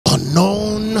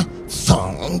unknown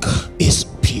tongue is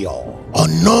pure.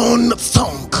 Unknown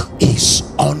tongue is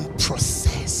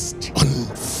unprocessed,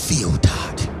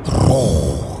 unfiltered,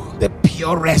 raw. The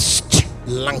purest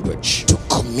language to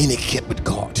communicate with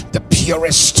God, the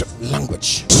purest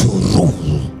language to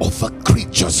rule over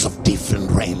creatures of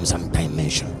different realms and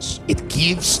dimensions. It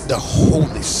gives the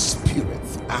Holy Spirit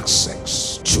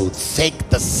access to take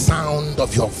the sound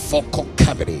of your vocal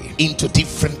cavity into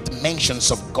different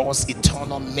dimensions of God's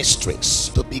eternal mysteries,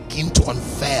 to begin to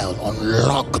unveil,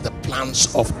 unlock the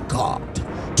plans of God,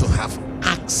 to have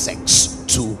access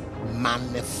to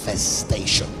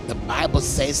manifestation. The Bible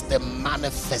says the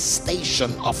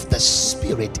manifestation of the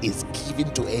Spirit is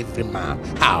given to every man.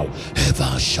 How?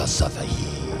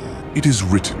 It is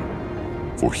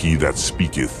written, for he that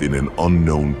speaketh in an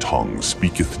unknown tongue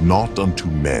speaketh not unto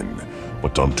men,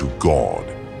 but unto God.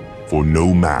 For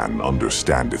no man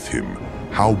understandeth him,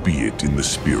 howbeit in the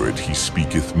Spirit he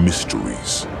speaketh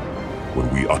mysteries. When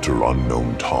we utter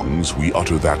unknown tongues, we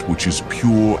utter that which is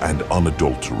pure and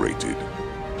unadulterated.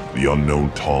 The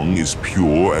unknown tongue is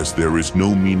pure as there is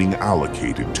no meaning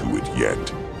allocated to it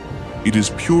yet. It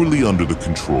is purely under the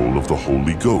control of the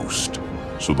Holy Ghost,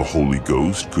 so the Holy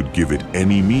Ghost could give it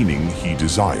any meaning he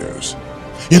desires.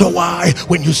 You know why?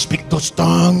 When you speak those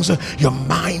tongues, your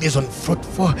mind is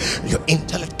unfruitful, your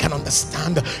intellect can't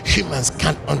understand, humans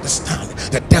can't understand,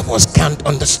 the devils can't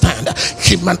understand,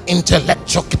 human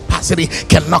intellectual capacity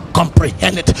cannot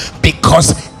comprehend it,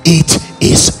 because it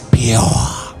is pure.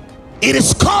 It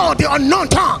is called the unknown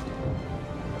tongue.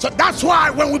 So that's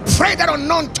why when we pray that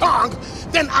unknown tongue,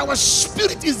 then our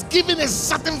spirit is given a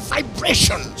certain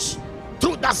vibrations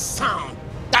through that sound,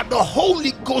 that the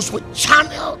Holy Ghost will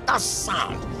channel that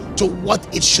sound to what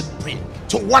it should bring,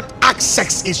 to what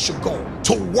access it should go,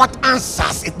 to what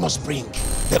answers it must bring.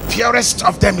 The purest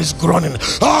of them is groaning.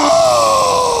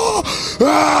 Oh!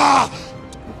 Ah!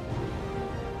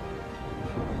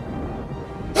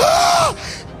 Ah!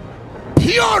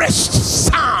 Purest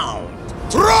sound.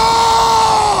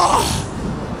 Grow!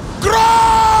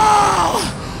 Grow!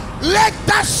 Let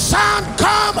that sound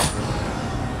come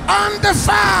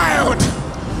undefiled.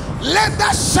 Let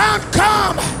that sound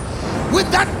come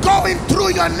without going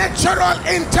through your natural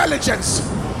intelligence.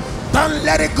 Don't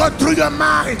let it go through your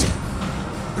mind.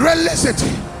 Release it.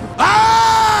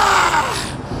 Ah!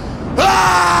 Ah!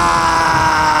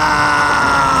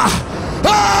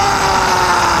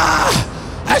 Ah!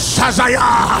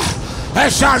 Eshazaya!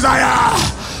 Eshazaya!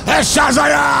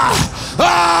 Eshazaya!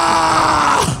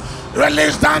 Ah!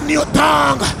 Release that new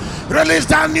tongue. Release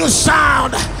that new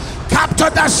sound. Capture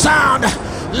that sound.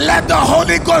 Let the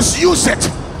Holy Ghost use it.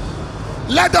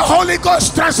 Let the Holy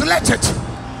Ghost translate it.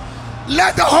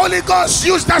 Let the Holy Ghost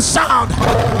use that sound.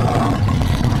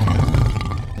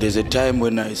 There's a time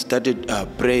when I started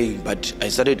praying, but I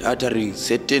started uttering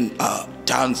certain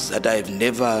tongues that I've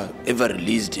never ever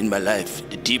released in my life.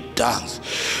 The deep tongues.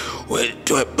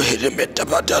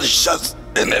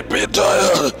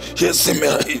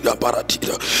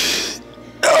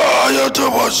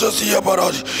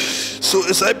 So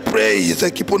as I pray, as I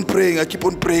keep on praying, I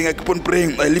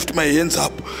lift my hands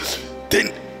up.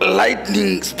 Then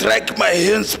lightning struck my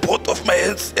hands, both of my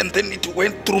hands, and then it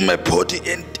went through my body,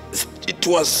 and it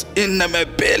was in my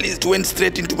belly. It went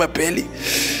straight into my belly.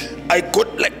 I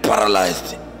got like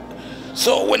paralyzed.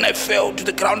 So when I fell to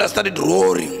the ground, I started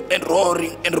roaring and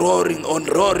roaring and roaring and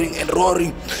roaring and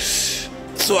roaring.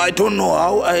 So I don't know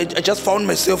how. I just found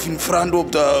myself in front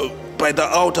of by the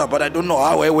altar, but I don't know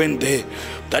how I went there.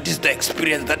 That is the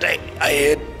experience that I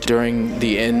had. During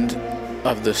the end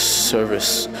of the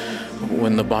service,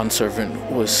 when the bondservant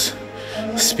was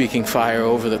speaking fire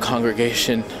over the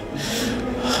congregation,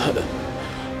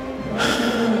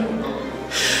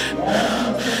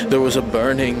 there was a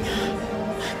burning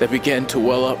that began to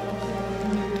well up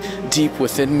deep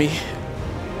within me,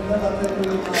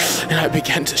 and I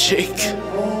began to shake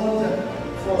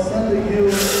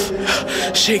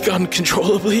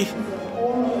uncontrollably.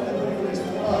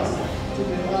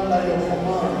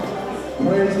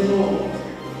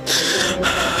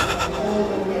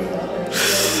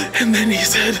 And then he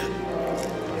said,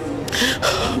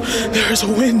 there is a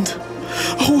wind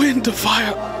of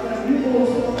fire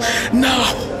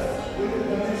now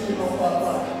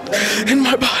in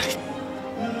my body.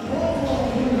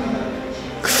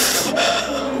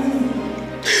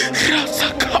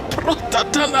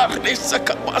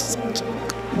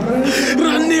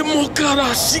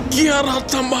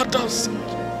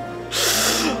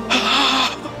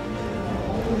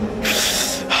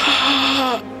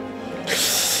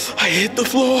 I hit the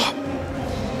floor,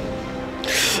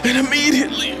 and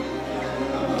immediately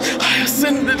I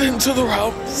ascended into the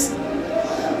realms.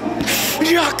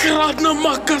 Yakrana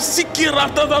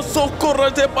makasikirata da sokora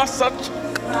de pasach.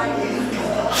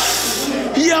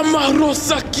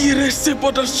 Yamarosa kire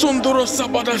seboda sundoro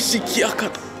sabada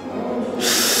shikiakata.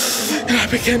 And I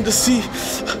began to see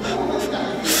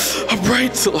a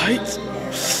bright light,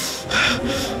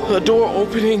 a door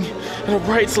opening and a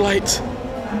bright light,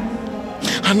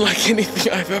 unlike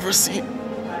anything I've ever seen.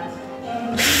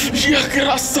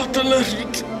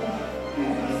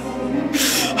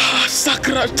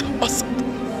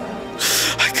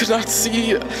 I could not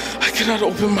see, I could not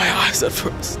open my eyes at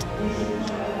first.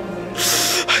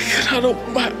 I could not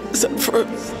open my eyes at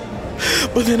first.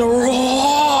 But then a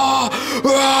roar,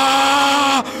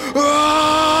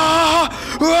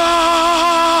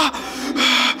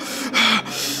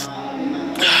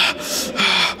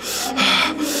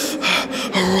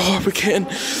 a roar began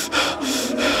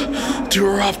to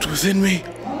erupt within me.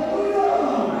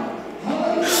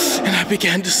 And I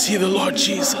began to see the Lord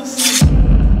Jesus.